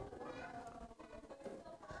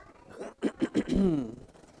All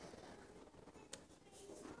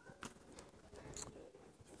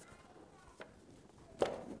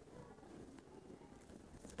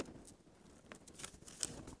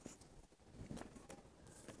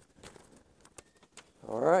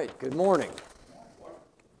right, good morning.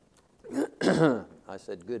 I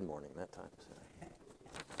said good morning that time.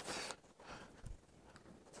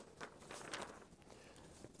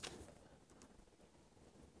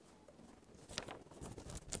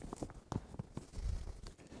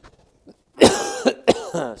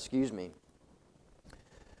 Excuse me.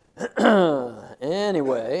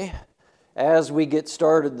 Anyway, as we get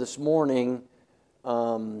started this morning,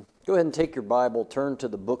 go ahead and take your Bible, turn to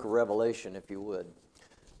the book of Revelation if you would.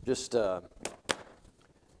 Just want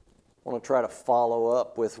to try to follow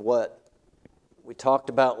up with what we talked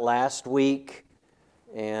about last week,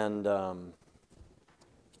 and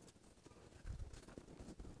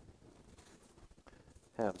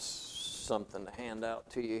have something to hand out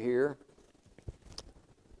to you here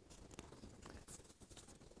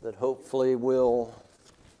that hopefully will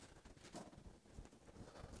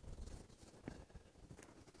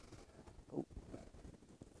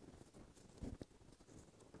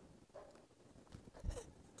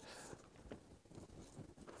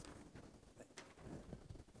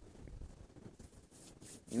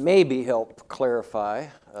maybe help clarify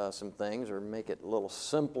some things or make it a little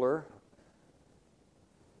simpler.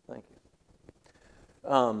 Thank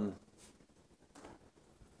you.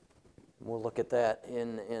 We'll look at that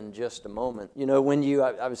in just a moment. You know,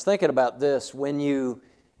 I was thinking about this, when you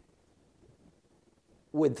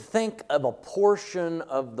would think of a portion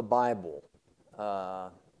of the Bible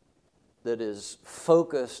that is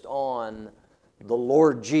focused on the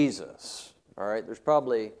Lord Jesus, all right, there's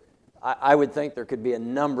probably, I would think there could be a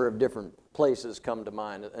number of different places come to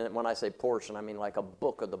mind. And when I say portion, I mean like a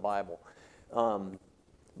book of the Bible.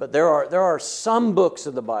 But there are some books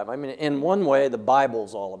of the Bible. I mean, in one way, the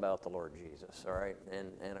Bible's all about the Lord Jesus, all right?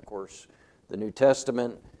 And of course, the New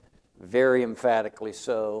Testament, very emphatically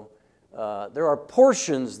so. There are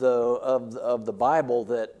portions, though, of the Bible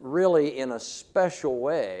that really, in a special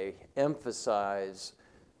way, emphasize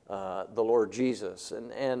the Lord Jesus.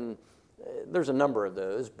 And there's a number of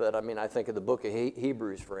those, but I mean, I think of the book of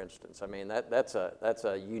Hebrews, for instance. I mean, that's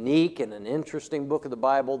a unique and an interesting book of the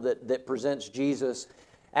Bible that presents Jesus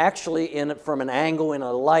actually from an angle, in a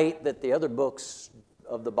light that the other books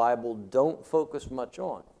of the Bible don't focus much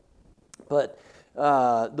on. But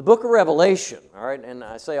the book of Revelation, all right, and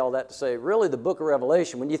I say all that to say, really the book of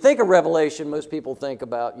Revelation, when you think of Revelation, most people think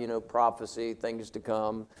about, prophecy, things to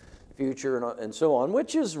come, future, and so on,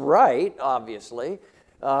 which is right, obviously.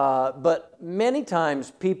 But many times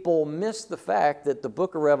people miss the fact that the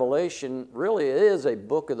book of Revelation really is a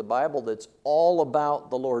book of the Bible that's all about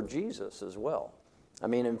the Lord Jesus as well. I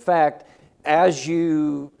mean, in fact, as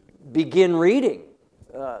you begin reading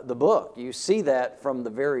the book, you see that from the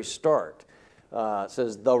very start. It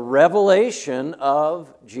says, the revelation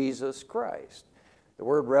of Jesus Christ. The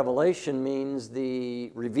word revelation means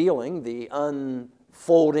the revealing, the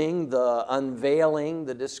unfolding, the unveiling,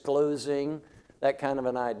 the disclosing, that kind of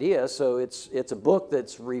an idea. So it's a book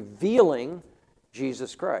that's revealing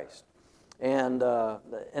Jesus Christ. And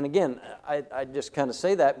again, I just kind of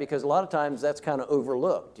say that because a lot of times that's kind of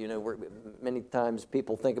overlooked. Many times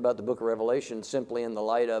people think about the book of Revelation simply in the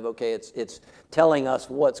light of, okay, it's telling us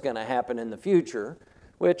what's going to happen in the future,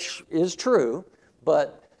 which is true,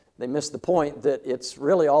 but they miss the point that it's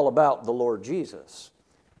really all about the Lord Jesus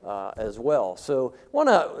as well. So want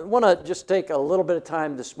to just take a little bit of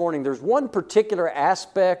time this morning. There's one particular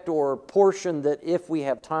aspect or portion that if we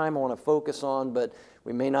have time I want to focus on, but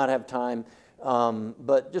we may not have time,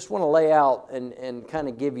 but just want to lay out and kind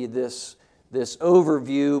of give you this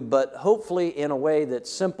overview, but hopefully in a way that's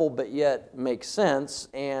simple but yet makes sense.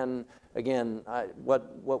 And again,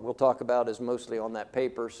 what we'll talk about is mostly on that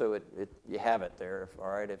paper, so you have it there. All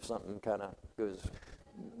right, if something kind of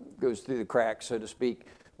goes through the cracks, so to speak,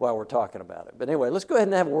 while we're talking about it. But anyway, let's go ahead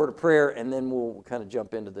and have a word of prayer, and then we'll kind of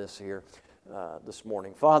jump into this here this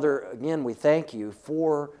morning. Father, again, we thank you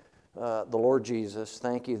for the Lord Jesus.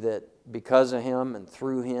 Thank you that because of Him and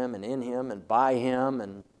through Him and in Him and by Him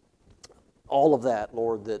and all of that,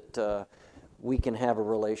 Lord, that we can have a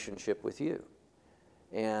relationship with you.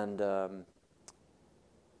 And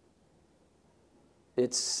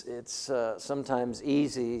it's sometimes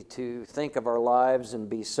easy to think of our lives and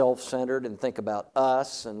be self-centered and think about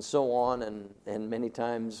us and so on, and many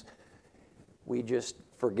times we just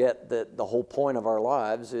forget that the whole point of our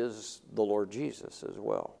lives is the Lord Jesus as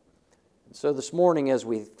well. So this morning, as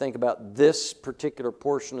we think about this particular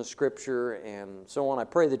portion of Scripture and so on, I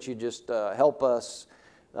pray that you just help us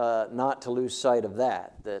not to lose sight of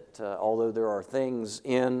that although there are things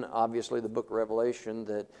in, obviously, the book of Revelation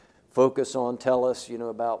that focus on, tell us,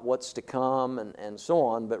 about what's to come and so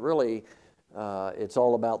on, but really it's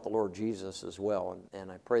all about the Lord Jesus as well.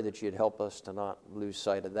 And I pray that you'd help us to not lose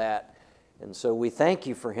sight of that. And so we thank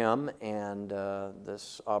you for him and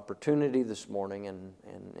this opportunity this morning, and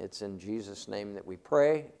it's in Jesus' name that we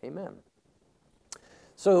pray. Amen.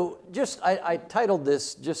 So I titled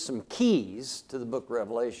this just some keys to the book of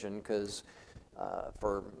Revelation because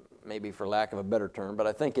for lack of a better term, but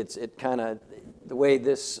I think it kind of, the way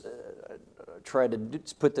this tried to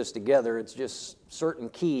put this together, it's just certain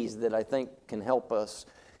keys that I think can help us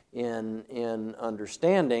in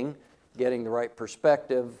understanding, getting the right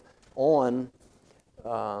perspective on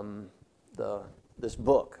this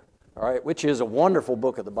book, all right, which is a wonderful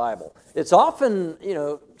book of the Bible. It's often,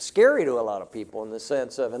 scary to a lot of people in the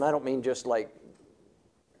sense of, and I don't mean just like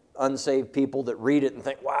unsaved people that read it and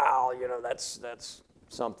think, wow, that's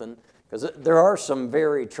something, because there are some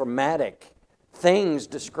very traumatic things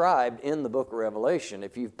described in the book of Revelation.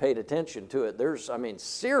 If you've paid attention to it, there's,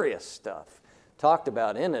 serious stuff talked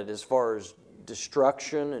about in it as far as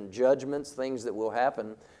destruction and judgments, things that will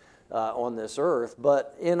happen on this earth.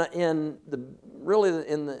 But in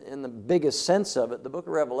the biggest sense of it, the book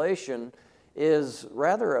of Revelation is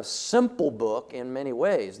rather a simple book in many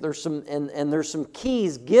ways. There's some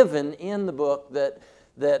keys given in the book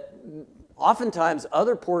that oftentimes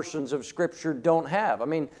other portions of Scripture don't have.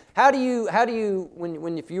 How do you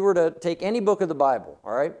when if you were to take any book of the Bible,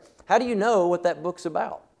 all right, how do you know what that book's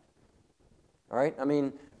about? All right,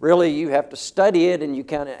 really, you have to study it and you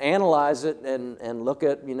kind of analyze it and look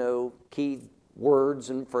at, key words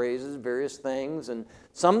and phrases, various things. And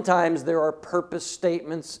sometimes there are purpose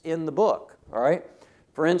statements in the book, all right?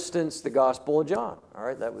 For instance, the Gospel of John, all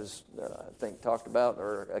right? That was, I think, talked about,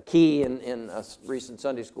 or a key in a recent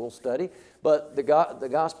Sunday school study. But the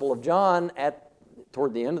Gospel of John,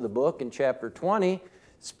 toward the end of the book, in chapter 20,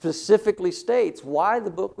 specifically states why the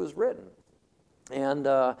book was written. And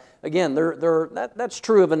again, that's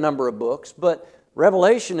true of a number of books, but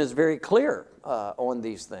Revelation is very clear on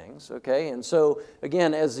these things, okay? And so,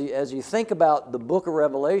 again, as you think about the book of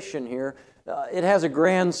Revelation here, it has a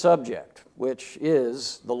grand subject, which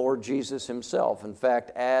is the Lord Jesus himself. In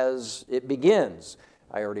fact, as it begins,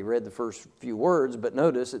 I already read the first few words, but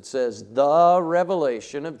notice it says, the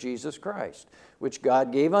revelation of Jesus Christ, which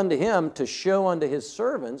God gave unto him to show unto his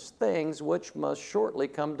servants things which must shortly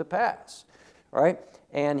come to pass. All right?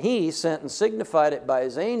 And he sent and signified it by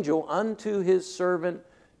his angel unto his servant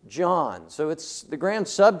John. So the grand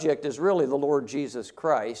subject is really the Lord Jesus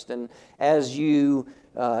Christ. And as if you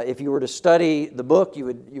were to study the book, you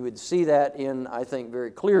would see that in, I think,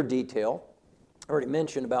 very clear detail. I already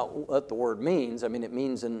mentioned about what the word means. It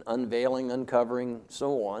means an unveiling, uncovering,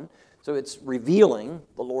 so on. So it's revealing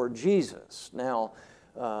the Lord Jesus. Now,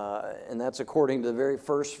 and that's according to the very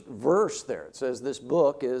first verse there. It says this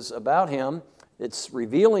book is about him. It's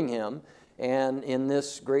revealing him, and in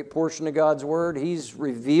this great portion of God's Word, he's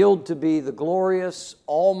revealed to be the glorious,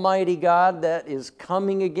 almighty God that is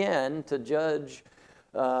coming again to judge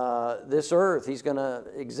this earth. He's going to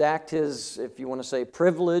exact his, if you want to say,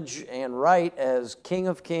 privilege and right as King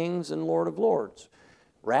of Kings and Lord of Lords,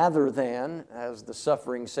 rather than as the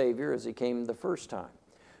suffering Savior as he came the first time.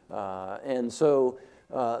 And so,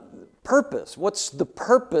 purpose. What's the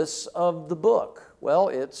purpose of the book? Well,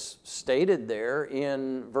 it's stated there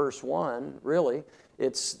in verse 1, really.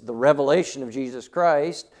 It's the revelation of Jesus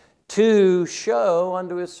Christ to show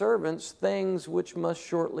unto his servants things which must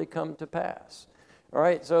shortly come to pass. All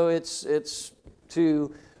right, so it's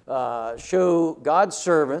to show God's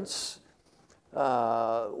servants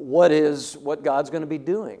what God's going to be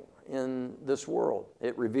doing in this world.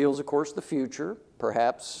 It reveals, of course, the future,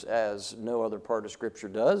 perhaps as no other part of Scripture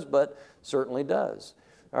does, but certainly does.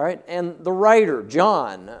 All right, and the writer,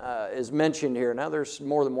 John, is mentioned here. Now, there's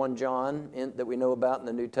more than one John that we know about in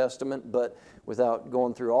the New Testament, but without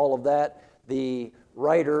going through all of that, the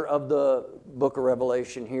writer of the book of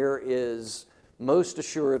Revelation here is most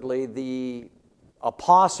assuredly the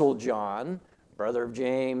Apostle John, brother of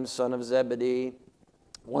James, son of Zebedee,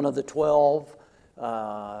 one of the 12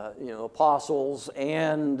 apostles,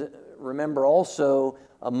 and remember also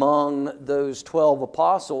among those 12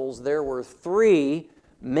 apostles, there were 3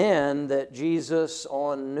 men that Jesus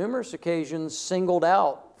on numerous occasions singled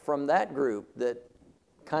out from that group that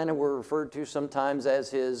kind of were referred to sometimes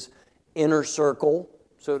as his inner circle,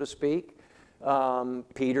 so to speak,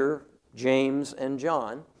 Peter, James, and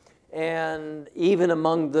John. And even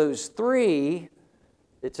among those 3,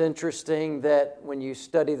 It's interesting that when you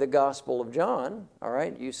study the Gospel of John, all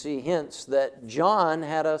right, you see hints that John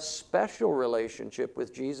had a special relationship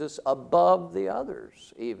with Jesus above the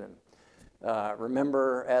others even.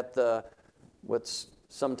 Remember at what's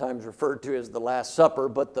sometimes referred to as the Last Supper,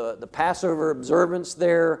 but the Passover observance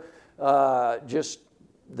there, just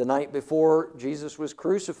the night before Jesus was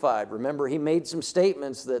crucified. Remember, he made some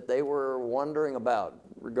statements that they were wondering about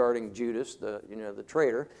regarding Judas, the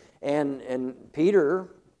traitor, and Peter.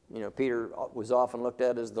 Peter was often looked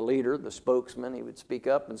at as the leader, the spokesman. He would speak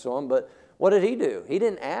up and so on. But what did he do? He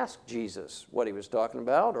didn't ask Jesus what he was talking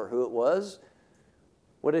about or who it was.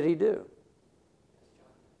 What did he do?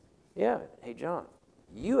 Yeah, hey John,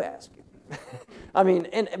 you ask him.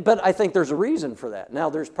 But I think there's a reason for that. Now,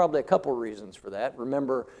 there's probably a couple reasons for that.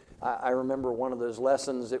 I remember one of those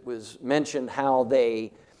lessons, it was mentioned how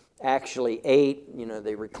they actually ate,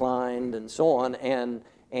 they reclined and so on. And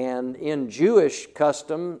in Jewish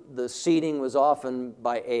custom, the seating was often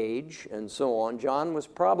by age and so on. John was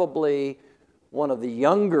probably one of the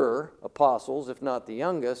younger apostles, if not the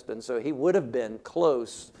youngest, and so he would have been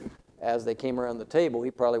close as they came around the table. He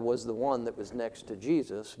probably was the one that was next to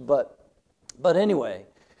Jesus. But anyway,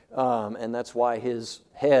 and that's why his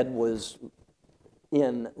head was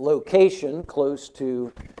in location close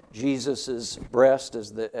to Jesus' breast,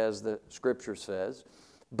 as the Scripture says.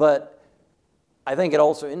 But I think it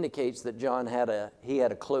also indicates that John had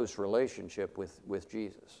a close relationship with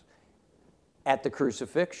Jesus at the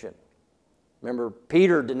crucifixion. Remember,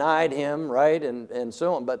 Peter denied him, right, and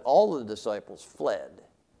so on. But all the disciples fled,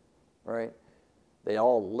 right? They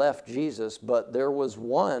all left Jesus, but there was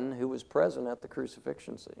one who was present at the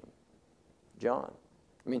crucifixion scene, John.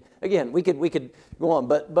 Again, we could go on,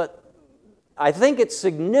 but I think it's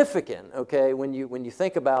significant, okay, when you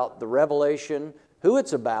think about the revelation, who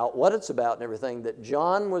it's about, what it's about, and everything, that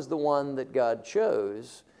John was the one that God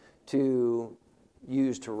chose to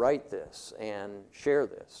use to write this and share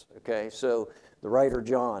this, okay? So the writer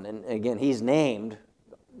John, and again, he's named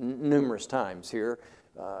numerous times here.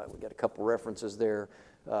 We got a couple references there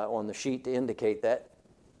on the sheet to indicate that.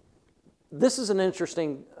 This is an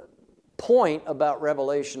interesting point about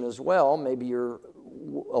Revelation as well. Maybe you're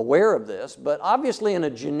aware of this, but obviously in a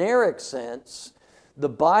generic sense, the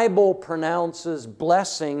Bible pronounces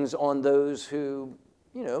blessings on those who,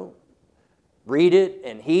 read it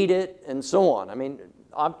and heed it and so on.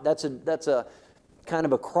 That's a kind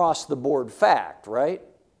of across the board fact, right?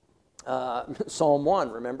 Psalm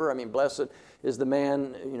 1, remember? Blessed is the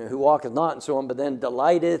man who walketh not and so on, but then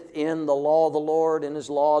delighteth in the law of the Lord. In his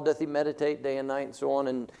law doth he meditate day and night and so on,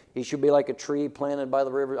 and he should be like a tree planted by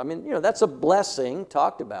the river. That's a blessing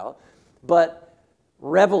talked about. But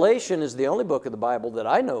Revelation is the only book of the Bible that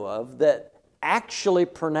I know of that actually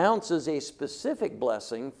pronounces a specific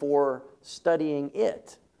blessing for studying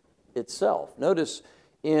it itself. Notice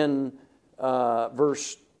in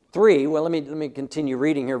verse 3, well, let me continue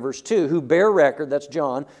reading here. Verse 2, who bear record, that's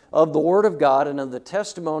John, of the word of God and of the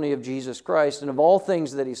testimony of Jesus Christ and of all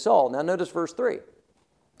things that he saw. Now notice verse 3.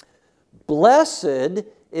 Blessed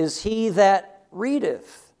is he that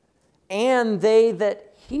readeth, and they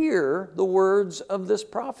that hear the words of this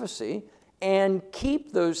prophecy, and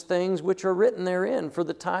keep those things which are written therein, for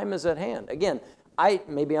the time is at hand. Again,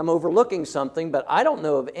 maybe I'm overlooking something, but I don't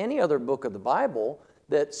know of any other book of the Bible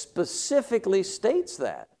that specifically states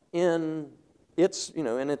that in its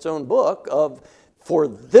own book for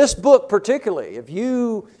this book particularly. If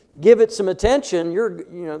you give it some attention,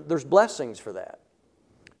 there's blessings for that.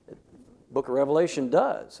 Book of Revelation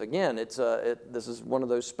does. Again, this is one of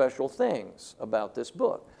those special things about this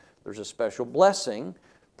book. There's a special blessing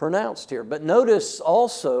pronounced here. But notice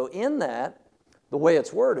also in that, the way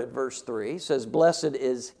it's worded, verse 3 says, blessed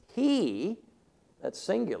is he, that's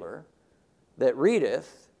singular, that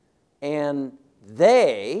readeth, and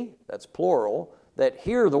they, that's plural, that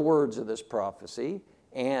hear the words of this prophecy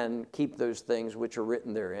and keep those things which are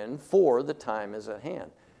written therein, for the time is at hand.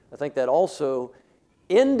 I think that also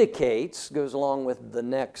goes along with the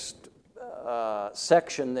next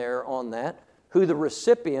section there on that, who the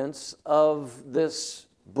recipients of this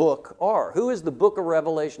book are. Who is the book of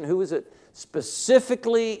Revelation? Who is it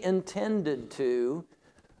specifically intended to,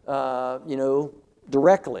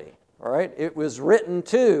 directly? All right, it was written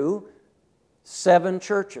to 7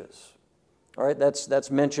 churches. All right,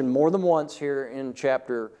 that's mentioned more than once here in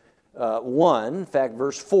chapter 1. In fact,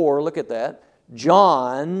 verse 4, look at that.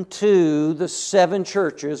 John to the 7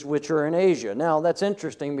 churches which are in Asia. Now, that's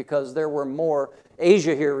interesting because there were more.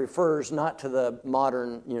 Asia here refers not to the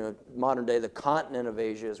modern day, the continent of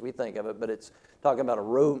Asia as we think of it, but it's talking about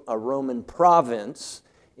a Roman province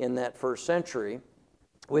in that first century,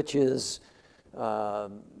 which is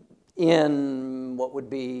in what would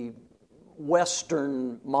be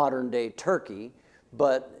Western modern-day Turkey,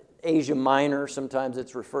 but Asia Minor, sometimes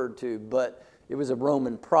it's referred to, but it was a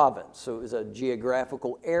Roman province, so it was a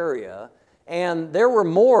geographical area. And there were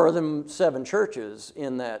more than 7 churches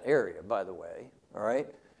in that area, by the way, all right?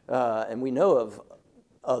 And we know of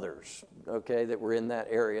others, okay, that were in that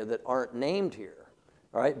area that aren't named here,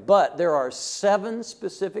 all right? But there are 7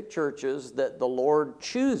 specific churches that the Lord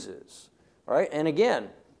chooses, all right? And again,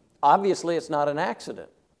 obviously it's not an accident.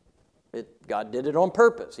 God did it on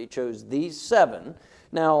purpose. He chose these 7.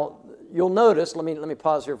 Now, you'll notice, let me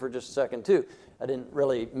pause here for just a second too. I didn't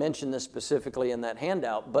really mention this specifically in that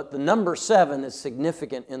handout, but the number 7 is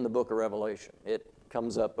significant in the book of Revelation. It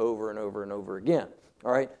comes up over and over and over again,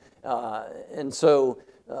 all right? And so,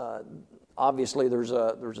 obviously, there's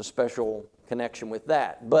a special connection with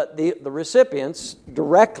that. But the recipients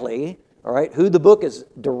directly, all right, who the book is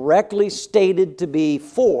directly stated to be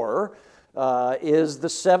for, is the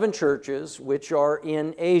 7 churches which are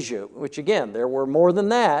in Asia, which again, there were more than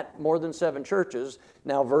that, more than 7 churches.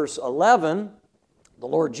 Now, verse 11, the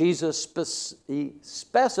Lord Jesus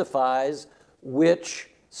specifies which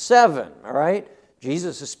 7, all right?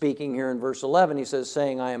 Jesus is speaking here in verse 11. He says,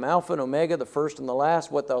 saying, I am Alpha and Omega, the first and the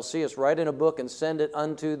last. What thou seest, write in a book and send it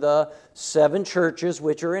unto the 7 churches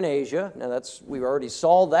which are in Asia. Now, we already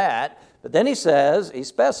saw that. But then he says, he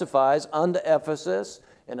specifies, unto Ephesus,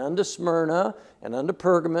 and unto Smyrna, and unto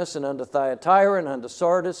Pergamos, and unto Thyatira, and unto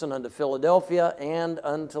Sardis, and unto Philadelphia, and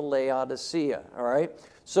unto Laodicea. All right?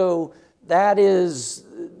 So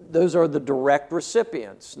those are the direct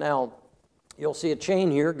recipients. Now, you'll see a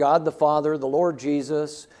chain here, God the Father, the Lord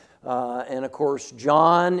Jesus, and of course,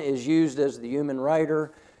 John is used as the human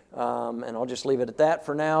writer, and I'll just leave it at that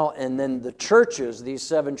for now. And then the churches, these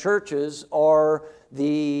 7 churches, are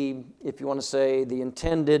if you want to say, the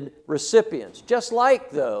intended recipients. Just like,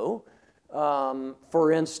 though,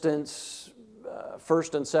 for instance,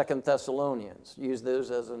 1st and 2nd Thessalonians, use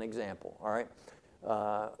those as an example, all right?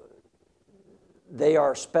 They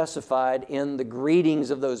are specified in the greetings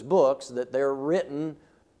of those books that they're written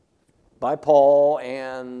by Paul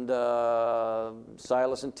and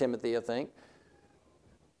Silas and Timothy, I think,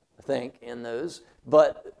 in those,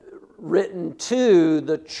 but written to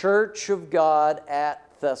the church of God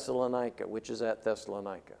at Thessalonica, which is at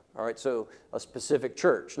Thessalonica. All right, so a specific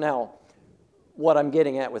church. Now, what I'm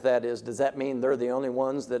getting at with that is, does that mean they're the only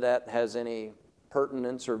ones that has any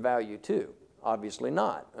pertinence or value to? Obviously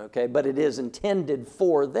not, okay? But it is intended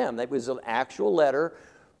for them. That was an actual letter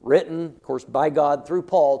written, of course, by God through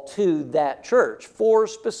Paul to that church for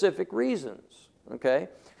specific reasons, okay?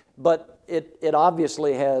 But it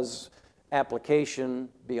obviously has application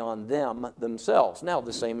beyond them themselves. Now,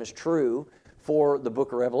 the same is true for the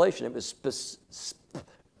book of Revelation. It was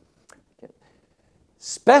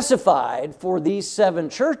specified for these 7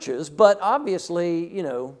 churches, but obviously,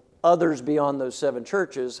 others beyond those 7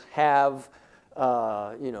 churches have,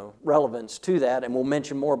 relevance to that, and we'll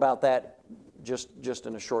mention more about that just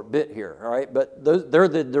in a short bit here, all right? But they're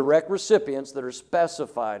the direct recipients that are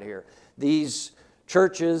specified here. These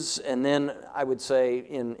churches, and then I would say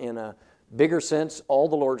in a bigger sense, all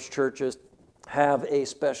the Lord's churches have a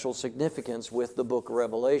special significance with the book of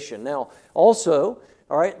Revelation. Now, also,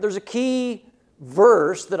 all right, there's a key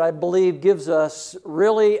verse that I believe gives us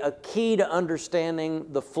really a key to understanding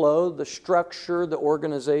the flow, the structure, the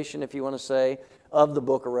organization, if you want to say, of the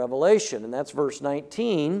book of Revelation. And that's verse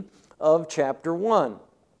 19 of chapter 1.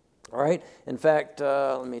 All right. In fact,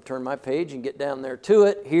 let me turn my page and get down there to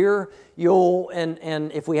it. Here,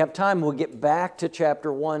 and if we have time, we'll get back to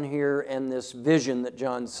chapter 1 here and this vision that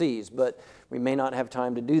John sees. But we may not have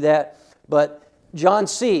time to do that. But John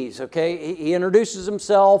sees, okay, he introduces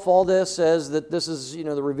himself. All this says that this is,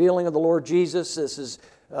 the revealing of the Lord Jesus. This is,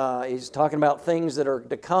 he's talking about things that are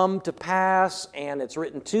to come to pass, and it's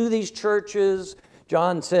written to these churches.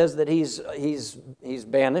 John says that he's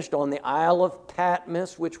banished on the Isle of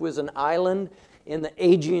Patmos, which was an island in the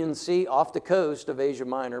Aegean Sea off the coast of Asia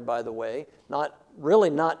Minor, by the way.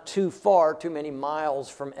 Not too far, too many miles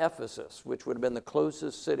from Ephesus, which would have been the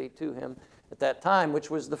closest city to him at that time, which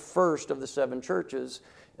was the first of the 7 churches.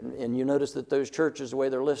 And you notice that those churches, the way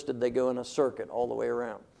they're listed, they go in a circuit all the way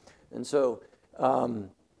around. And so,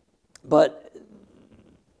 but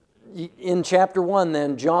in chapter 1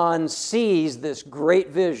 then, John sees this great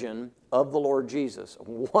vision of the Lord Jesus. A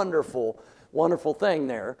wonderful, wonderful thing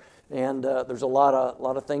there. And there's a lot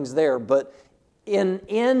of things there. But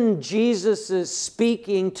in Jesus'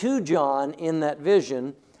 speaking to John in that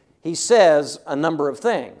vision, he says a number of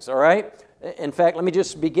things, all right? In fact, let me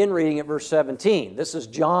just begin reading at verse 17. This is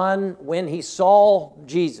John when he saw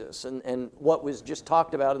Jesus, and what was just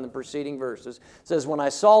talked about in the preceding verses. It says, "When I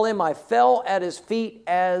saw him, I fell at his feet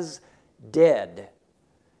as dead.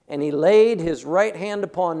 And he laid his right hand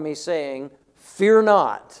upon me, saying, 'Fear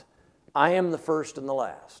not, I am the first and the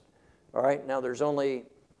last.'" All right, now there's only,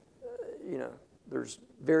 there's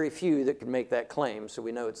very few that can make that claim, so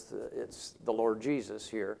we know it's the Lord Jesus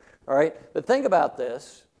here. All right, but think about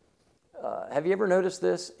this. Have you ever noticed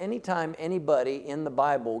this? Anytime anybody in the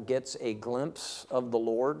Bible gets a glimpse of the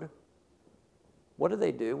Lord, what do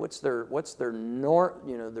they do? What's their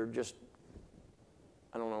they're just,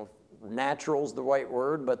 I don't know, natural's the right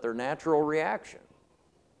word, but their natural reaction.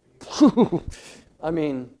 I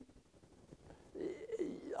mean,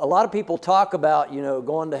 a lot of people talk about,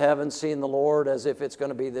 going to heaven, seeing the Lord as if it's going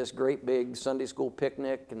to be this great big Sunday school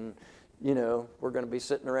picnic, and, we're going to be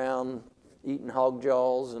sitting around eating hog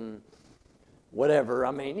jaws and whatever.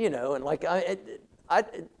 I mean, and like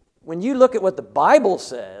when you look at what the Bible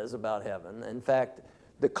says about heaven, in fact,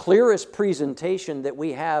 the clearest presentation that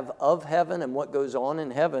we have of heaven and what goes on in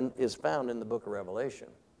heaven is found in the book of Revelation.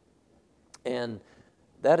 And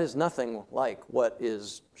that is nothing like what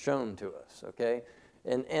is shown to us, okay?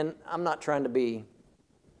 And I'm not trying to be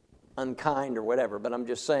unkind or whatever, but I'm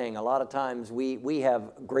just saying a lot of times we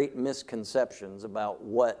have great misconceptions about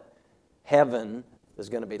what heaven is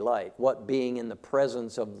going to be like, what being in the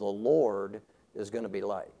presence of the Lord is going to be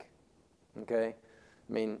like, okay?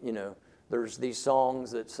 I mean, there's these songs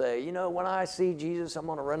that say, when I see Jesus, I'm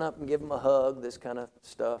going to run up and give him a hug, this kind of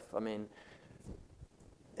stuff. I mean,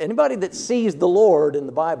 anybody that sees the Lord in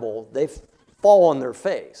the Bible, they fall on their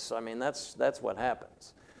face. I mean, that's what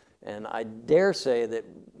happens. And I dare say that,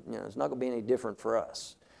 it's not going to be any different for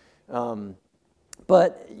us.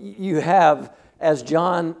 But you have, as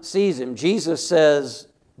John sees him, Jesus says,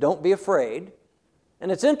 "Don't be afraid."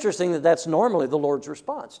 And it's interesting that that's normally the Lord's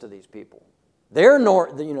response to these people. Their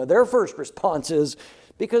first response is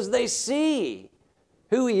because they see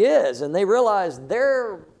who he is and they realize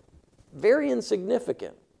they're very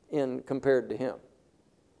insignificant compared to him.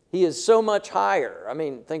 He is so much higher. I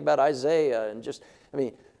mean, think about Isaiah and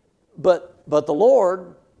but the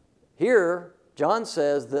Lord, here, John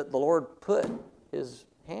says that the Lord put his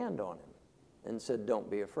hand on him and said, "Don't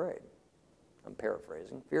be afraid." I'm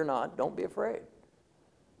paraphrasing. "Fear not, don't be afraid."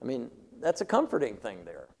 I mean, that's a comforting thing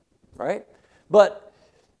there, right? But,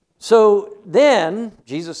 so then,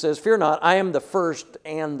 Jesus says, "Fear not, I am the first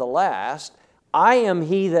and the last. I am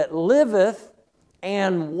he that liveth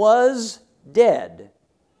and was dead."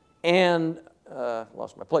 And,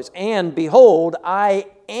 lost my place. "And behold,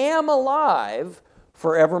 I am alive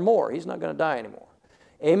forevermore." He's not going to die anymore.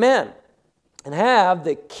 "Amen. And have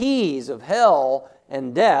the keys of hell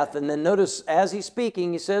and death." And then notice, as he's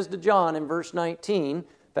speaking, he says to John in verse 19, in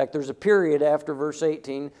fact, there's a period after verse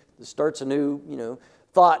 18 that starts a new,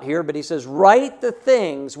 thought here, but he says, "Write the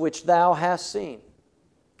things which thou hast seen."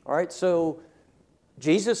 All right, so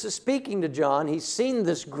Jesus is speaking to John. He's seen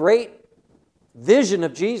this great vision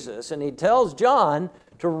of Jesus, and he tells John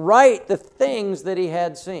to write the things that he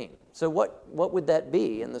had seen. So what would that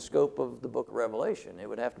be in the scope of the book of Revelation? It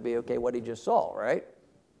would have to be, what he just saw, right?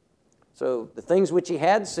 So the things which he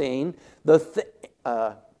had seen, let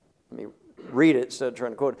me read it instead of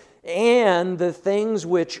trying to quote it. "And the things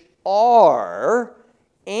which are,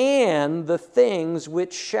 and the things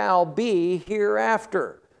which shall be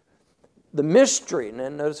hereafter." The mystery, and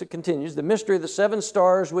then notice it continues, "The mystery of the 7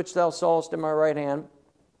 stars which thou sawest in my right hand,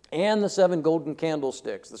 and the 7 golden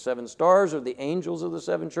candlesticks. The 7 stars are the angels of the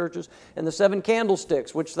 7 churches, and the 7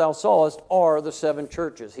 candlesticks which thou sawest are the 7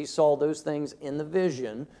 churches." He saw those things in the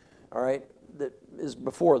vision, all right, that is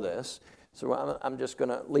before this. So I'm just going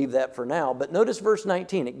to leave that for now. But notice verse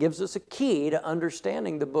 19. It gives us a key to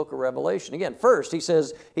understanding the book of Revelation. Again, first, he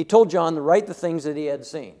says, he told John to write the things that he had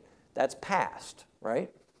seen. That's past, right?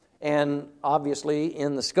 And obviously,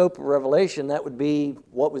 in the scope of Revelation, that would be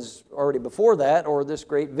what was already before that, or this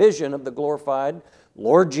great vision of the glorified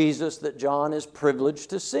Lord Jesus that John is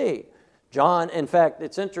privileged to see. John, in fact,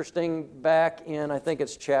 it's interesting, back in, I think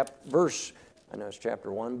it's I know it's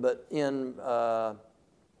chapter 1, but in, trying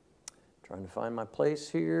to find my place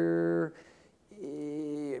here,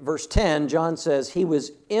 verse 10, John says, "He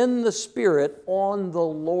was in the Spirit on the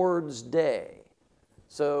Lord's day."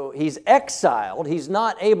 So he's exiled. He's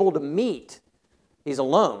not able to meet. He's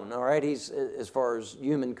alone, all right? He's, as far as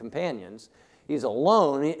human companions, he's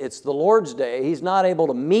alone. It's the Lord's day. He's not able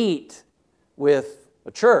to meet with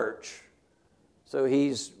a church. So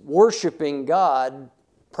he's worshiping God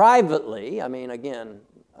privately. I mean, again,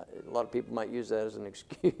 A lot of people might use that as an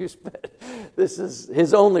excuse, but this is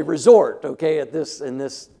his only resort, okay, in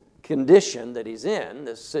this condition that he's in,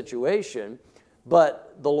 this situation.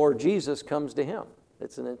 But the Lord Jesus comes to him.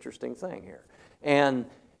 It's an interesting thing here. And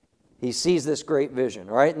he sees this great vision,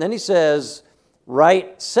 all right? And then he says,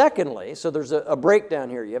 right, secondly, so there's a breakdown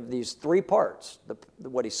here. You have these three parts.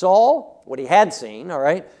 What he saw, what he had seen, all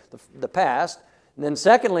right, the past. And then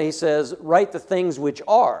secondly, he says, write the things which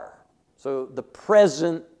are. So the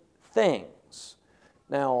present things.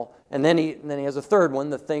 Now, and then he has a third one,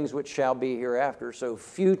 the things which shall be hereafter. So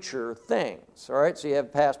future things, all right? So you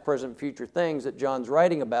have past, present, future things that John's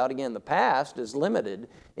writing about. Again, the past is limited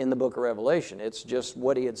in the book of Revelation. It's just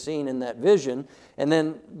what he had seen in that vision. And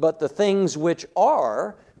then, but the things which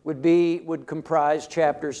are would comprise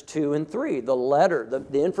chapters 2 and 3, the letter,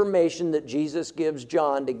 the information that Jesus gives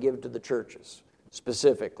John to give to the churches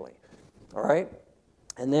specifically, all right?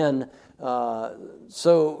 And then,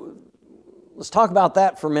 so let's talk about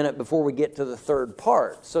that for a minute before we get to the third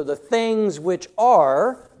part. So the things which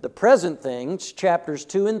are, the present things, chapters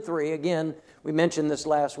 2 and 3, again, we mentioned this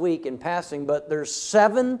last week in passing, but there's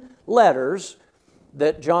 7 letters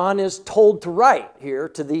that John is told to write here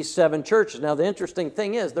to these 7 churches. Now the interesting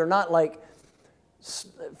thing is, they're not like,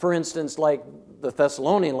 for instance, like the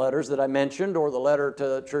Thessalonian letters that I mentioned, or the letter to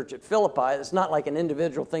the church at Philippi. It's not like an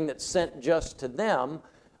individual thing that's sent just to them.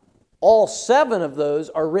 All 7 of those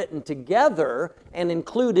are written together and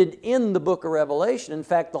included in the book of Revelation. In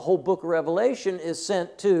fact, the whole book of Revelation is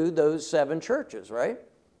sent to those 7 churches, right?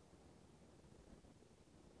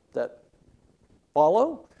 That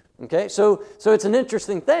follow? Okay, so it's an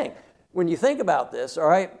interesting thing. When you think about this, all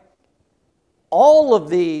right, all of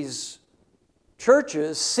these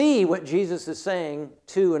churches see what Jesus is saying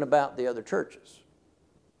to and about the other churches.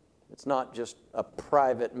 It's not just a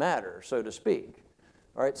private matter, so to speak.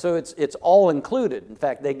 All right, so it's all included. In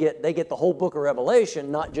fact, they get the whole book of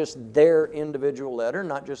Revelation, not just their individual letter,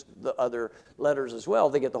 not just the other letters as well.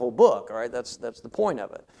 They get the whole book. All right, that's the point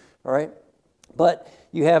of it. All right, but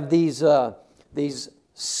you have these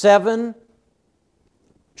 7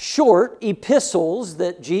 short epistles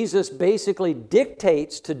that Jesus basically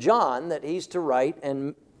dictates to John that he's to write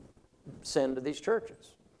and send to these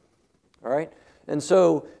churches. All right, and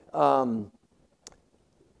so.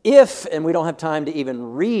 And we don't have time to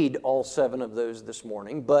even read all 7 of those this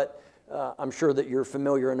morning, but I'm sure that you're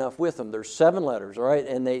familiar enough with them. There's 7 letters, all right?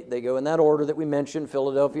 And they go in that order that we mentioned: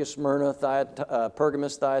 Philadelphia, Smyrna,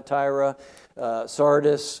 Pergamos, Thyatira,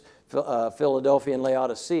 Sardis, Philadelphia, and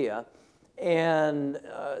Laodicea. And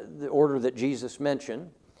the order that Jesus mentioned,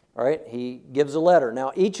 all right? He gives a letter.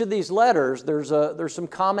 Now, each of these letters, there's some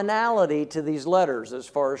commonality to these letters as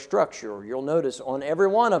far as structure. You'll notice on every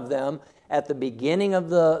one of them, at the beginning of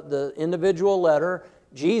the individual letter,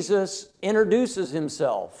 Jesus introduces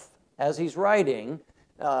himself as he's writing.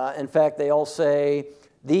 In fact, they all say,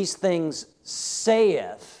 "These things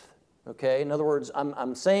saith." Okay, in other words,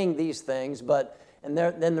 I'm saying these things, but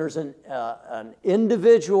then there's an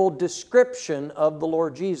individual description of the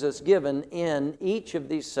Lord Jesus given in each of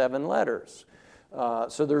these 7 letters.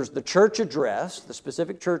 So there's the church address, the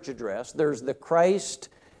specific church address. There's the Christ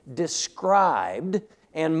described.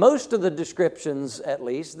 And most of the descriptions, at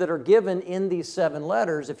least, that are given in these 7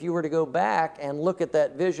 letters, if you were to go back and look at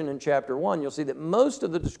that vision in chapter 1, you'll see that most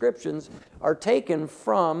of the descriptions are taken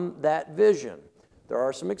from that vision. There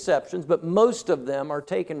are some exceptions, but most of them are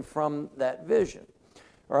taken from that vision.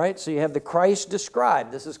 All right, so you have the Christ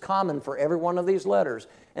described. This is common for every one of these letters.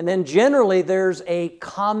 And then generally there's a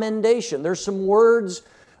commendation. There's some words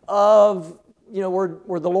of,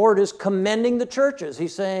 where the Lord is commending the churches.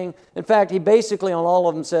 He's saying, in fact, he basically on all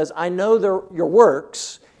of them says, "I know your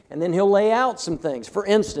works," and then he'll lay out some things. For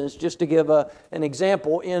instance, just to give an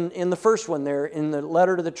example, in the first one there, in the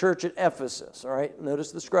letter to the church at Ephesus, all right,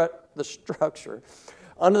 notice the structure.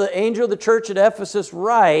 "Unto the angel of the church at Ephesus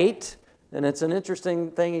write," and it's an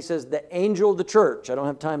interesting thing, he says, "the angel of the church." I don't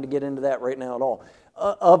have time to get into that right now at all.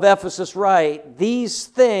 "Of Ephesus write, these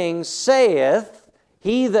things saith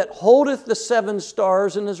he that holdeth the 7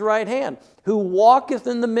 stars in his right hand, who walketh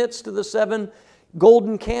in the midst of the 7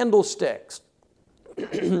 golden candlesticks."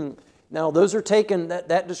 Now, those are taken,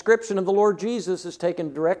 that description of the Lord Jesus is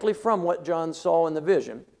taken directly from what John saw in the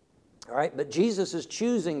vision. All right, but Jesus is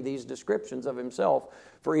choosing these descriptions of himself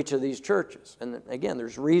for each of these churches. And again,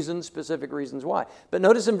 there's reasons, specific reasons why. But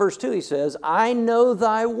notice in verse 2 he says, "I know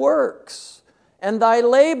thy works, and thy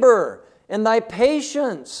labor, and thy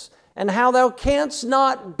patience, and how thou canst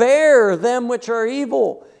not bear them which are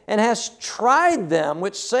evil, and hast tried them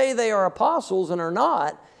which say they are apostles and are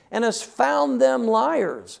not, and hast found them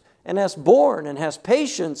liars, and hast borne, and hast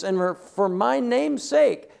patience, and for my name's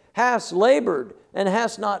sake hast labored, and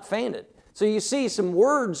hast not fainted. So you see some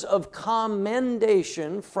words of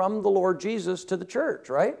commendation from the Lord Jesus to the church,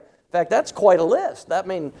 right? In fact, that's quite a list. I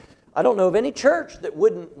mean, I don't know of any church that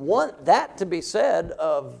wouldn't want that to be said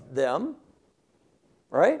of them,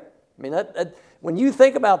 right? I mean, when you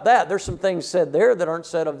think about that, there's some things said there that aren't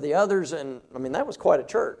said of the others, and I mean, that was quite a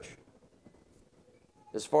church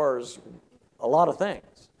as far as a lot of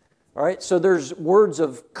things. All right, so there's words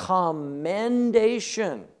of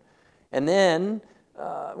commendation. And then,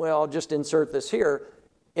 I'll just insert this here.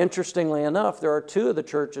 Interestingly enough, there are two of the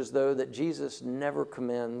churches, though, that Jesus never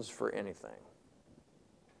commends for anything.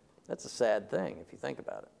 That's a sad thing if you think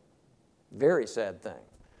about it. Very sad thing.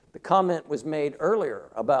 The comment was made earlier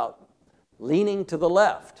about leaning to the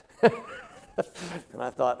left. And I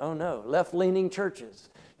thought, oh no, left-leaning churches.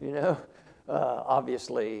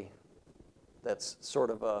 Obviously, that's sort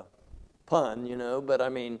of a pun, but I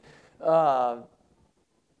mean,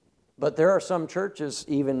 but there are some churches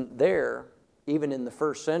even in the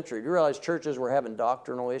first century. You realize churches were having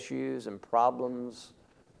doctrinal issues and problems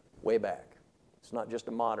way back. It's not just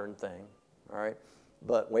a modern thing, all right,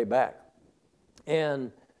 but way back.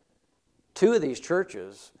 And two of these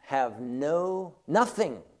churches have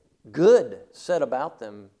nothing good said about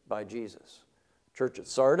them by Jesus. Church at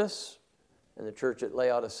Sardis and the church at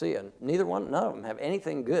Laodicea. None of them have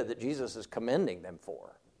anything good that Jesus is commending them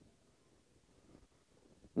for.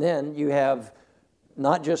 Then you have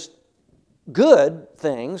not just good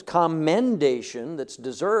things, commendation that's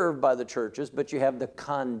deserved by the churches, but you have the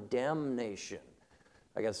condemnation.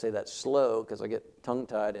 I got to say that slow because I get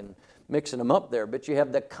tongue-tied and mixing them up there. But you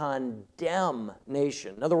have the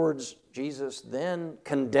condemnation. In other words, Jesus then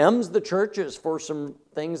condemns the churches for some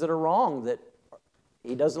things that are wrong that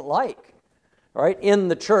he doesn't like. All right, in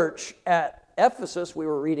the church at Ephesus, we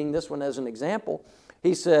were reading this one as an example.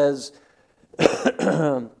 He says,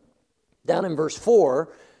 down in verse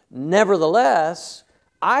 4, nevertheless,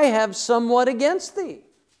 I have somewhat against thee.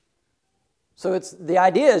 So the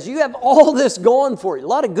idea is you have all this going for you, a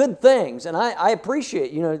lot of good things, and I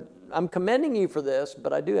appreciate, I'm commending you for this,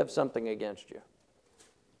 but I do have something against you.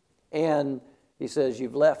 And he says,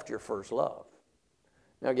 you've left your first love.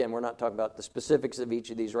 Now again, we're not talking about the specifics of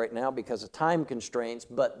each of these right now because of time constraints,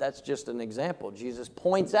 but that's just an example. Jesus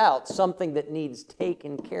points out something that needs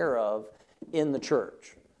taken care of in the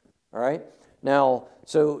church. All right? Now,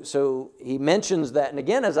 so he mentions that, and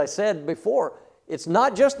again, as I said before, it's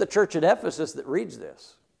not just the church at Ephesus that reads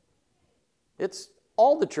this. It's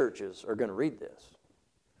all the churches are going to read this.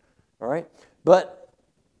 All right? But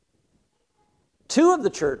two of the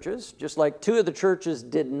churches, just like two of the churches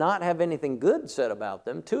did not have anything good said about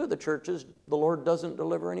them, two of the churches the Lord doesn't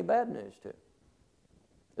deliver any bad news to,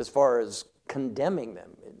 as far as condemning them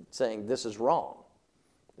and saying this is wrong.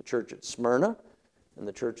 The church at Smyrna and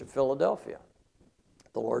the church at Philadelphia.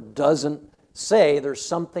 The Lord doesn't say there's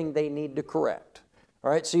something they need to correct. All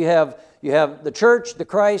right, so you have the church, the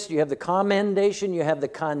Christ, you have the commendation, you have the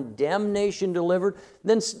condemnation delivered.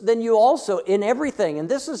 Then you also, in everything, and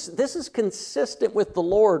this is consistent with the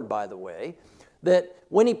Lord, by the way, that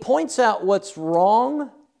when he points out what's wrong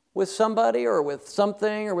with somebody or with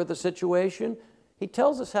something or with a situation, he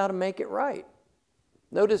tells us how to make it right.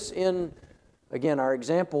 Notice in, again, our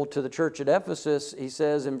example to the church at Ephesus, he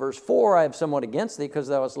says in verse 4, I have somewhat against thee because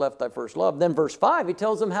thou hast left thy first love. Then verse 5, he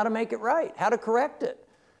tells them how to make it right, how to correct it.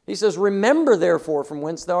 He says, remember therefore from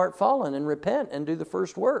whence thou art fallen, and repent and do the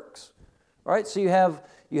first works. All right, so you have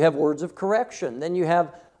words of correction. Then you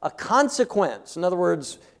have a consequence. In other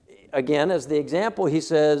words, again, as the example, he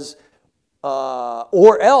says,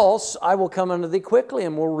 or else I will come unto thee quickly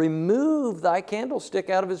and will remove thy candlestick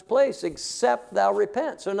out of his place, except thou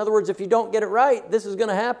repent. So in other words, if you don't get it right, this is going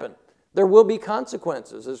to happen. There will be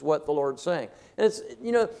consequences, is what the Lord's saying. And it's,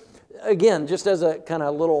 again, just as a kind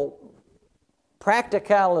of little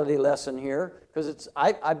practicality lesson here, because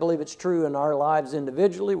I believe it's true in our lives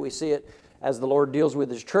individually. We see it as the Lord deals with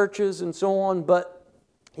his churches and so on, but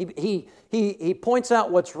He points out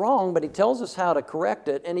what's wrong, but he tells us how to correct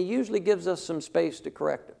it, and he usually gives us some space to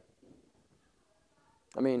correct it.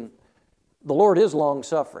 I mean, the Lord is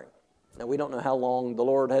long-suffering. Now, we don't know how long the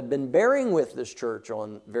Lord had been bearing with this church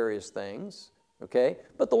on various things, okay?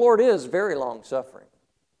 But the Lord is very long-suffering.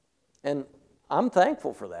 And I'm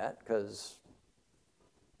thankful for that, because,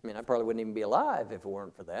 I probably wouldn't even be alive if it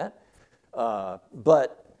weren't for that.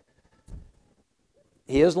 But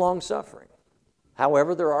he is long-suffering.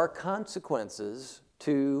 However, there are consequences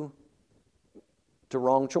to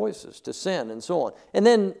wrong choices, to sin, and so on. And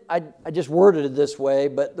then I just worded it this way,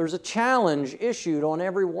 but there's a challenge issued on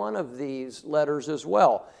every one of these letters as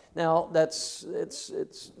well. Now, there's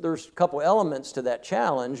a couple elements to that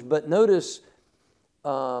challenge, but notice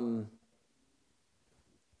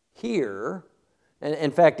here, and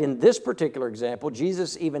in fact, in this particular example,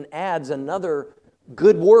 Jesus even adds another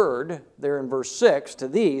good word there in verse 6 to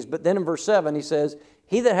these, but then in verse 7 he says,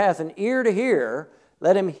 "He that hath an ear to hear,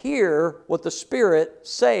 let him hear what the Spirit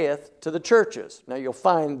saith to the churches." Now you'll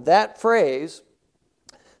find that phrase,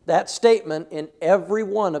 that statement in every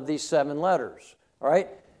one of these 7 letters. All right?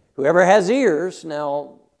 Whoever has ears,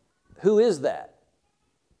 now who is that?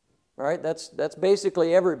 All right, that's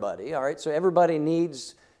basically everybody. All right, so everybody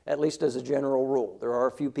needs, at least as a general rule. There are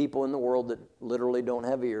a few people in the world that literally don't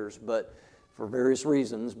have ears, but for various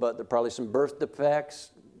reasons, but there are probably some birth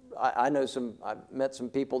defects. I've met some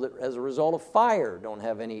people that as a result of fire don't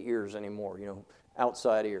have any ears anymore,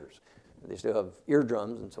 outside ears. They still have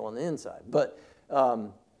eardrums and so on the inside. But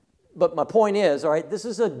my point is, all right, this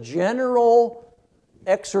is a general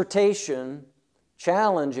exhortation,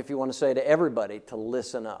 challenge, if you want to say, to everybody to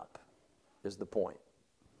listen up, is the point.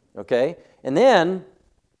 Okay? And then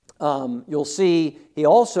you'll see he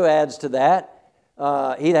also adds to that,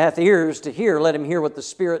 he that hath ears to hear, let him hear what the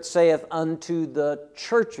Spirit saith unto the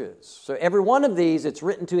churches. So every one of these, it's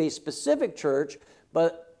written to a specific church,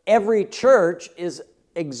 but every church is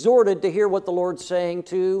exhorted to hear what the Lord's saying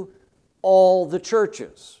to all the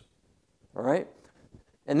churches. All right?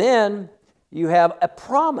 And then you have a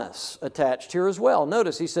promise attached here as well.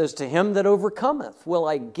 Notice he says, "To him that overcometh will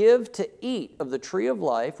I give to eat of the tree of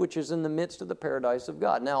life, which is in the midst of the paradise of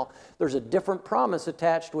God." Now, there's a different promise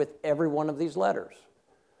attached with every one of these letters.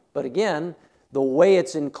 But again, the way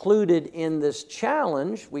it's included in this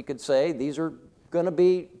challenge, we could say these are going to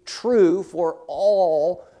be true for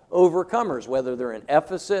all overcomers, whether they're in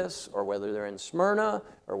Ephesus or whether they're in Smyrna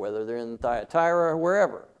or whether they're in Thyatira or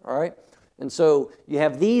wherever. All right? And so you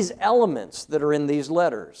have these elements that are in these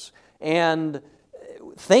letters. And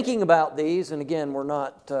thinking about these, and again, we're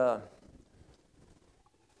not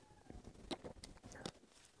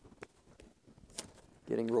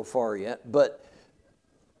getting real far yet, but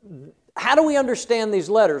how do we understand these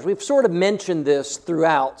letters? We've sort of mentioned this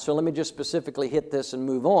throughout, so let me just specifically hit this and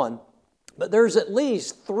move on. But there's at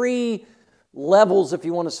least 3 levels, if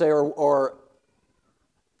you want to say, or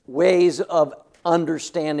ways of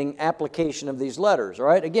understanding application of these letters, all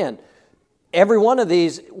right? Again, every one of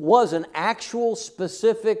these was an actual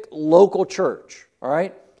specific local church, all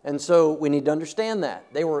right? And so we need to understand that.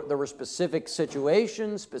 There were specific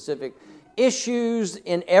situations, specific issues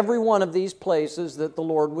in every one of these places that the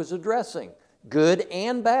Lord was addressing, good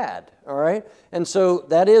and bad, all right? And so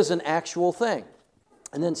that is an actual thing.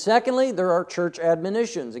 And then secondly, there are church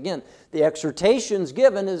admonitions. Again, the exhortations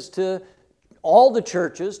given is to all the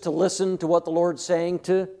churches to listen to what the Lord's saying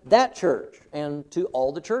to that church and to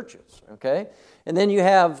all the churches, okay? And then you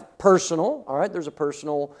have personal, all right? There's a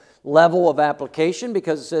personal level of application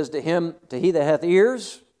because it says to he that hath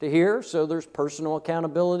ears to hear, so there's personal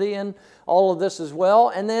accountability and all of this as well.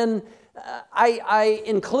 And then I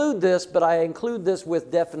include this, but I include this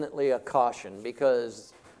with definitely a caution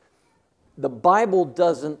because the Bible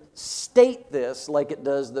doesn't state this like it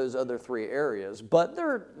does those other 3 areas, but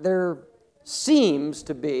there seems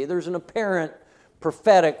to be, there's an apparent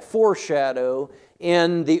prophetic foreshadow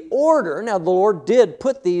in the order. Now, the Lord did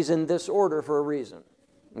put these in this order for a reason,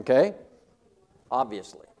 okay?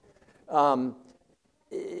 Obviously. And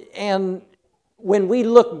when we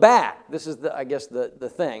look back, this is,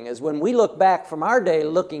 the thing, is when we look back from our day,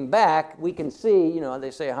 looking back, we can see,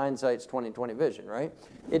 they say hindsight's 20/20 vision, right?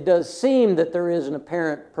 It does seem that there is an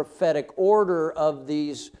apparent prophetic order of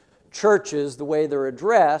these churches, the way they're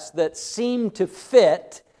addressed, that seem to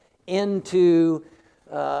fit into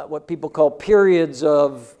what people call periods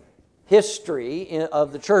of history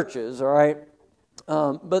of the churches, all right?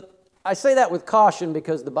 But I say that with caution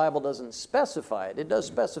because the Bible doesn't specify it. It does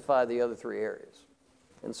specify the other 3 areas.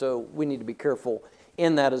 And so we need to be careful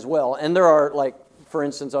in that as well. And there are, like, for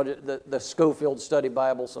instance, the Scofield Study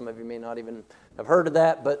Bible. Some of you may not even have heard of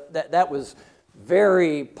that, but that was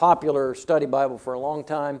very popular study Bible for a long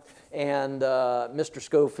time. And Mr.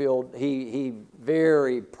 Scofield, he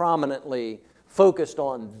very prominently focused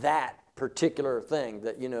on that particular thing,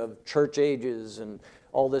 that, church ages and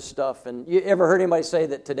all this stuff. And you ever heard anybody say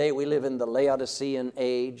that today we live in the Laodicean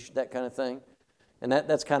age, that kind of thing? And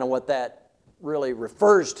that's kind of what that really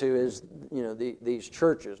refers to, is, these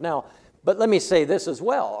churches. Now, but let me say this as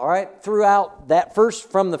well, all right? Throughout that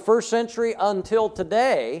from the first century until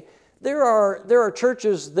today, there are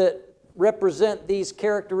churches that represent these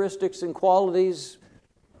characteristics and qualities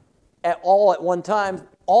at one time,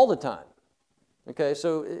 all the time. Okay,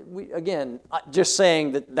 so just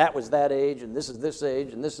saying that was that age, and this is this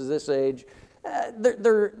age, and this is this age,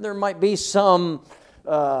 there might be some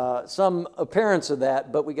appearance of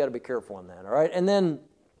that, but we got to be careful on that. All right, and then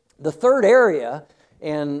the third area,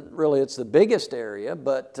 and really it's the biggest area,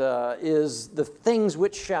 but is the things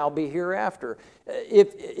which shall be hereafter.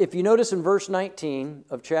 If you notice in verse 19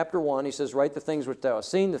 of chapter 1, he says, "Write the things which thou hast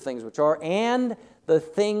seen, the things which are, and the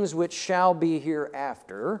things which shall be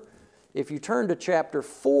hereafter." If you turn to chapter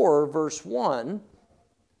 4, verse 1,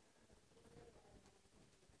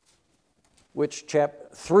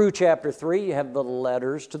 through chapter 3, you have the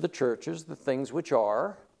letters to the churches, the things which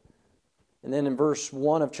are. And then in verse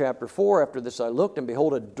 1 of chapter 4, after this I looked, and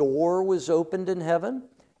behold, a door was opened in heaven,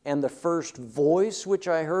 and the first voice which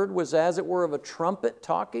I heard was as it were of a trumpet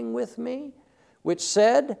talking with me, which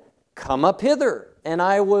said, "Come up hither, and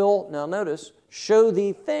I will," now notice, "show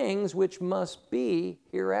thee things which must be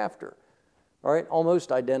hereafter." All right,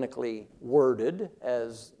 almost identically worded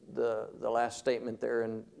as the last statement there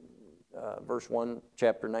in verse 1,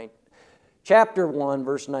 chapter 1,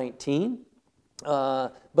 verse 19.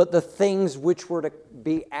 But the things which were to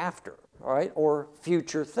be after, all right, or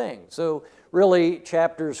future things. So really,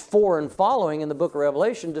 chapters 4 and following in the book of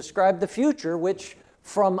Revelation describe the future, which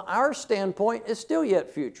from our standpoint is still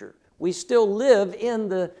yet future. We still live in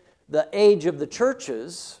the age of the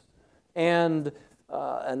churches, and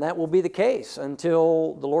that will be the case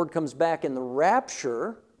until the Lord comes back in the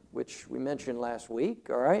rapture, which we mentioned last week,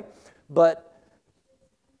 all right? But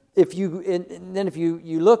if you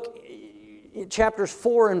look in chapters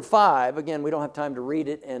 4 and 5, again, we don't have time to read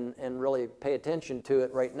it and really pay attention to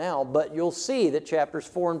it right now, but you'll see that chapters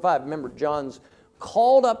 4 and 5, remember, John's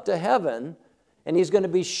called up to heaven, and he's going to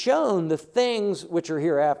be shown the things which are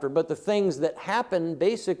hereafter, but the things that happen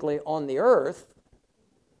basically on the earth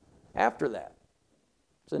after that.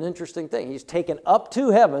 It's an interesting thing. He's taken up to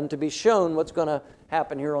heaven to be shown what's going to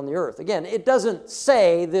happen here on the earth. Again, it doesn't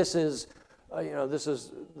say this is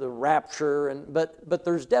the rapture, but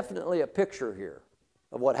there's definitely a picture here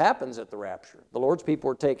of what happens at the rapture. The Lord's people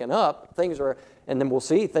are taken up. And then we'll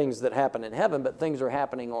see things that happen in heaven, but things are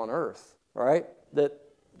happening on earth, all right, that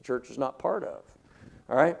the church is not part of,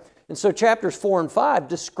 all right? And so chapters 4 and 5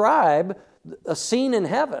 describe a scene in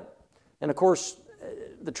heaven. And of course,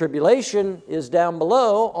 the tribulation is down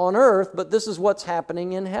below on earth, but this is what's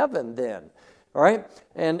happening in heaven then. All right?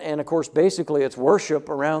 And of course, basically, it's worship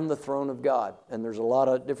around the throne of God. And there's a lot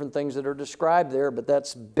of different things that are described there, but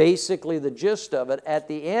that's basically the gist of it. At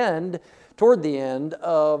the end, toward the end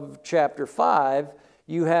of chapter 5,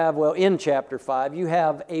 in chapter 5, you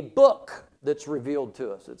have a book that's revealed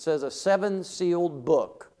to us. It says a 7-sealed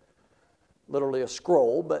book. Literally a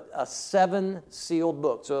scroll, but a 7-sealed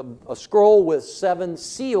book. So a scroll with 7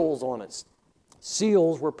 seals on it.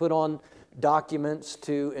 Seals were put on documents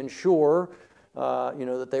to ensure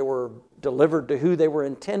that they were delivered to who they were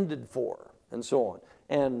intended for, and so on.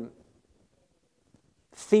 And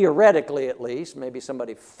theoretically, at least, maybe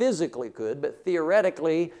somebody physically could, but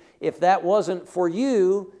theoretically, if that wasn't for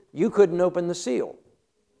you, you couldn't open the seal.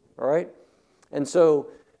 All right? And so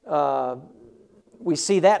we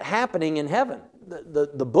see that happening in heaven.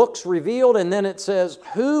 The book's revealed, and then it says,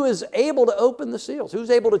 who is able to open the seals? Who's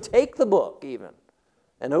able to take the book even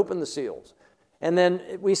and open the seals? And then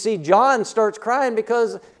we see John starts crying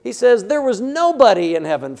because he says, there was nobody in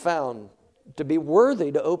heaven found to be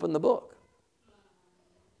worthy to open the book.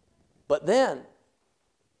 But then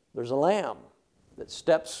there's a lamb that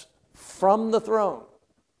steps from the throne,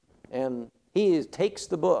 and he takes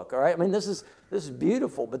the book. All right? I mean, this is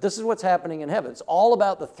beautiful, but this is what's happening in heaven. It's all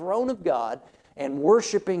about the throne of God and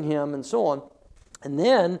worshiping Him and so on. And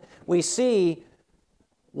then we see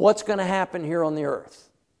what's going to happen here on the earth.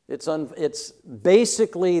 It's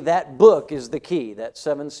basically that book is the key, that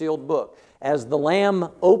 7-sealed book. As the Lamb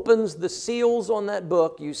opens the seals on that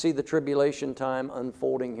book, you see the tribulation time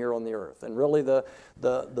unfolding here on the earth. And really the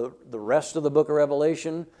rest of the book of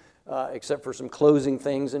Revelation, except for some closing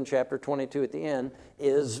things in chapter 22 at the end,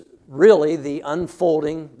 is really the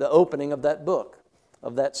unfolding, the opening of that book,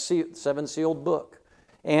 of that 7-sealed book.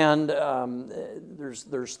 And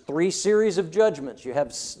there's 3 series of judgments. You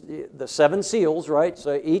have the 7 seals, right?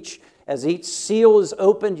 So as each seal is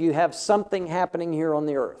opened, you have something happening here on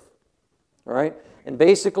the earth. All right? And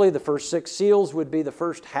basically, the first 6 seals would be the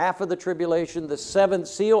first half of the tribulation. The 7th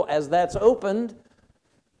seal, as that's opened,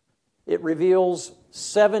 it reveals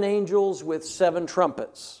 7 angels with 7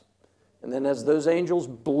 trumpets. And then as those angels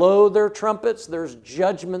blow their trumpets, there's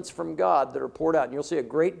judgments from God that are poured out. And you'll see a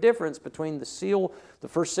great difference between the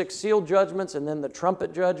first 6 seal judgments and then the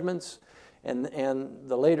trumpet judgments and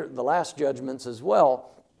the last judgments as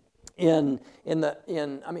well.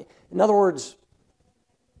 In other words,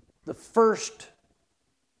 the first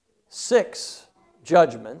 6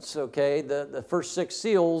 judgments, okay, the first 6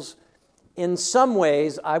 seals, in some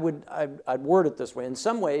ways, I'd word it this way, in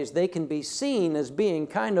some ways they can be seen as being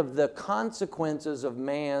kind of the consequences of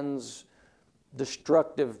man's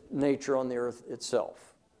destructive nature on the earth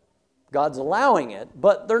itself. God's allowing it,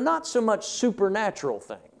 but they're not so much supernatural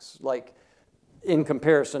things, like in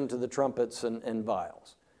comparison to the trumpets and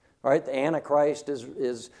vials. All right, the Antichrist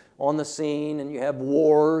is on the scene, and you have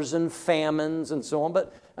wars and famines and so on.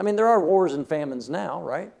 But, I mean, there are wars and famines now,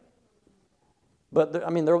 right? But, I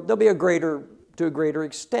mean, there'll be to a greater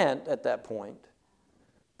extent at that point.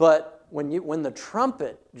 But when the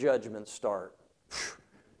trumpet judgments start,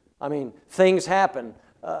 I mean, things happen.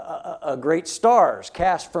 A great star is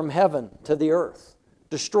cast from heaven to the earth,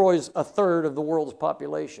 destroys 1/3 of the world's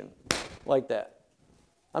population, like that.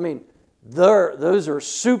 I mean, those are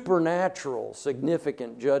supernatural,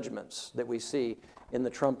 significant judgments that we see in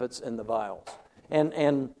the trumpets and the vials.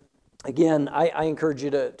 And again, I encourage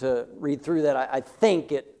you to read through that. I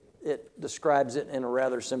think it describes it in a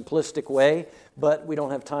rather simplistic way, but we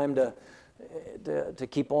don't have time to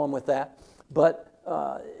keep on with that. But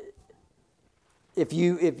if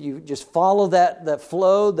you just follow that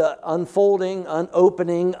flow, the unfolding,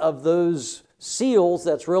 unopening of those seals,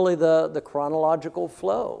 that's really the chronological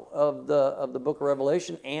flow of the book of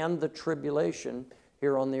Revelation and the tribulation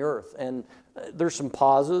here on the earth. And there's some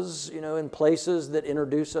pauses, in places that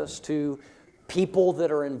introduce us to people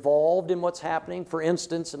that are involved in what's happening. For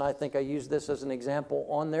instance, and I think I used this as an example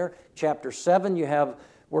on there, chapter 7,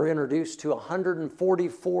 we're introduced to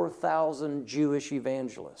 144,000 Jewish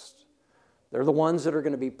evangelists. They're the ones that are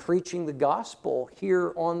going to be preaching the gospel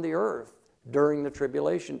here on the earth during the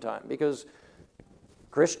tribulation time, because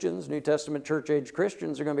Christians, New Testament church-age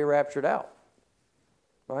Christians, are going to be raptured out,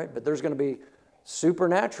 right? But there's going to be,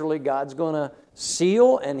 supernaturally, God's going to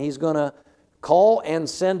seal, and He's going to call and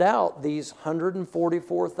send out these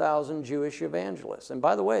 144,000 Jewish evangelists. And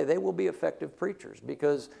by the way, they will be effective preachers,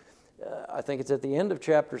 because I think it's at the end of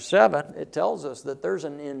chapter 7, it tells us that there's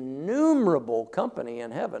an innumerable company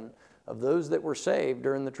in heaven of those that were saved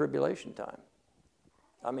during the tribulation time.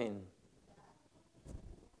 I mean,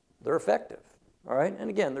 they're effective. All right, and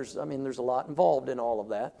again, there's a lot involved in all of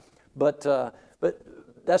that, but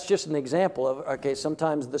that's just an example of, okay,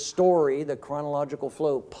 sometimes the story, the chronological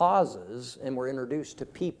flow pauses, and we're introduced to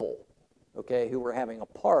people, okay, who were having a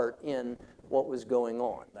part in what was going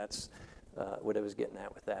on. That's what I was getting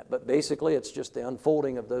at with that. But basically, it's just the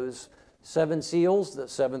unfolding of those 7 seals. The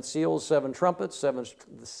 7th seal is 7 trumpets. The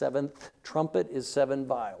 7th trumpet is 7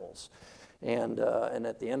 vials, and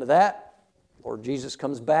at the end of that, Lord Jesus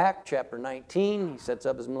comes back, chapter 19. He sets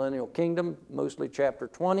up His millennial kingdom, mostly chapter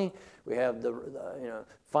 20. We have the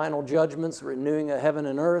final judgments, renewing of heaven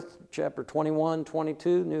and earth, chapter 21,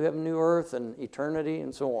 22, new heaven, new earth, and eternity,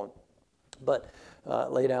 and so on. But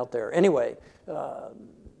laid out there. Anyway,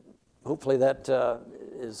 hopefully that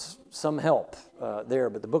is some help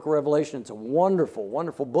there. But the book of Revelation, it's a wonderful,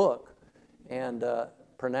 wonderful book, and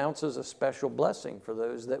pronounces a special blessing for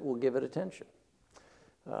those that will give it attention.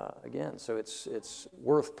 Again, so it's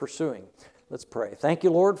worth pursuing. Let's pray. Thank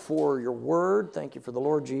you, Lord, for your word. Thank you for the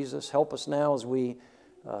Lord Jesus. Help us now as we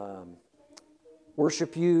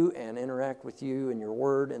worship you and interact with you and your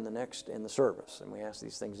word in the service. And we ask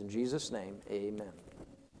these things in Jesus' name. Amen.